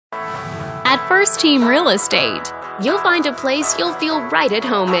At First Team Real Estate, you'll find a place you'll feel right at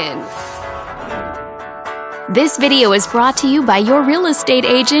home in. This video is brought to you by your real estate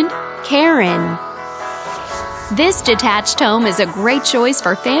agent, Karen. This detached home is a great choice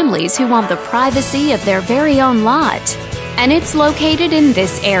for families who want the privacy of their very own lot, and it's located in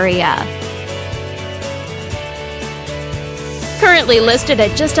this area. Currently listed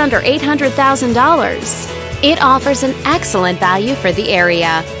at just under $800,000, it offers an excellent value for the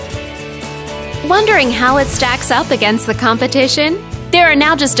area. Wondering how it stacks up against the competition? There are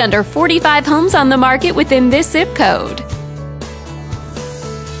now just under 45 homes on the market within this zip code.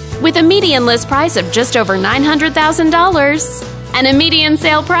 With a median list price of just over $900,000 and a median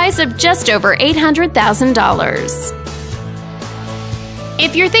sale price of just over $800,000.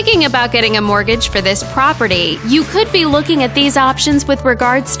 If you're thinking about getting a mortgage for this property, you could be looking at these options with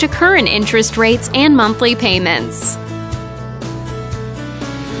regards to current interest rates and monthly payments.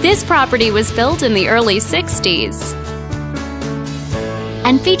 This property was built in the early 60s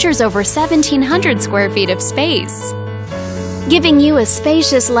and features over 1,700 square feet of space, giving you a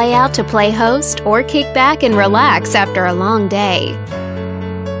spacious layout to play host or kick back and relax after a long day.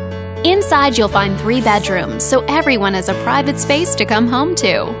 Inside, you'll find 3 bedrooms, so everyone has a private space to come home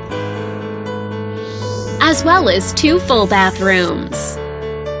to, as well as 2 full bathrooms.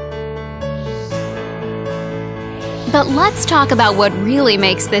 But let's talk about what really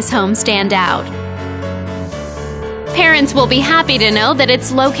makes this home stand out. Parents will be happy to know that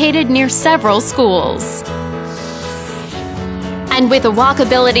it's located near several schools. And with a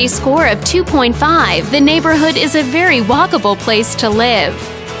walkability score of 2.5, the neighborhood is a very walkable place to live.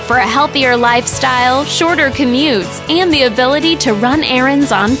 For a healthier lifestyle, shorter commutes, and the ability to run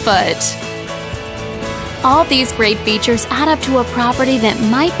errands on foot. All these great features add up to a property that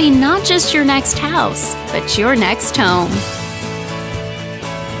might be not just your next house, but your next home.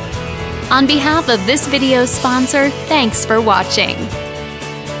 On behalf of this video's sponsor, thanks for watching.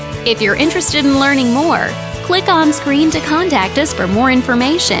 If you're interested in learning more, click on screen to contact us for more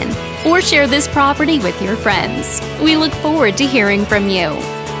information or share this property with your friends. We look forward to hearing from you.